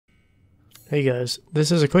Hey guys,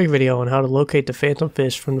 this is a quick video on how to locate the phantom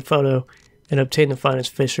fish from the photo and obtain the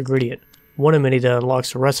finest fish ingredient, one of many that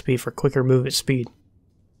unlocks the recipe for quicker movement speed.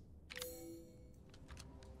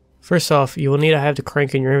 First off, you will need to have the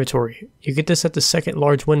crank in your inventory. You get this at the second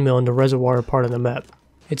large windmill in the reservoir part of the map.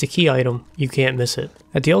 It's a key item, you can't miss it.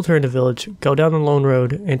 At the altar in the village, go down the lone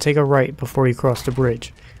road and take a right before you cross the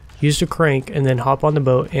bridge. Use the crank and then hop on the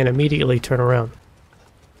boat and immediately turn around.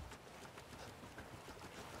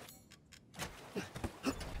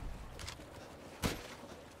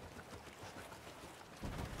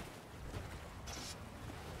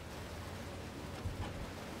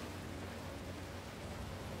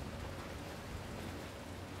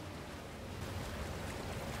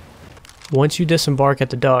 Once you disembark at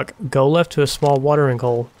the dock, go left to a small watering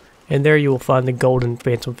hole, and there you will find the golden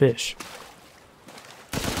phantom fish.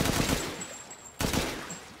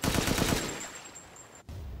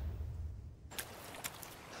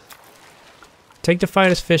 Take the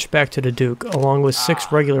finest fish back to the Duke, along with 6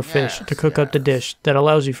 regular fish to cook up the dish that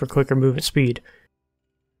allows you for quicker movement speed.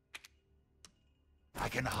 I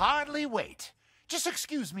can hardly wait. Just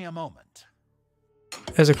excuse me a moment.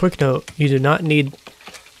 As a quick note, you do not need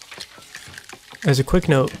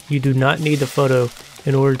the photo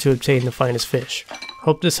in order to obtain the finest fish.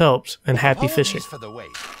 Hope this helps, and happy fishing. For the wait.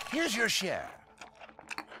 Here's your share.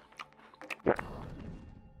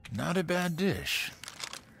 Not a bad dish.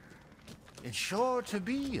 It's sure to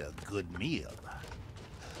be a good meal.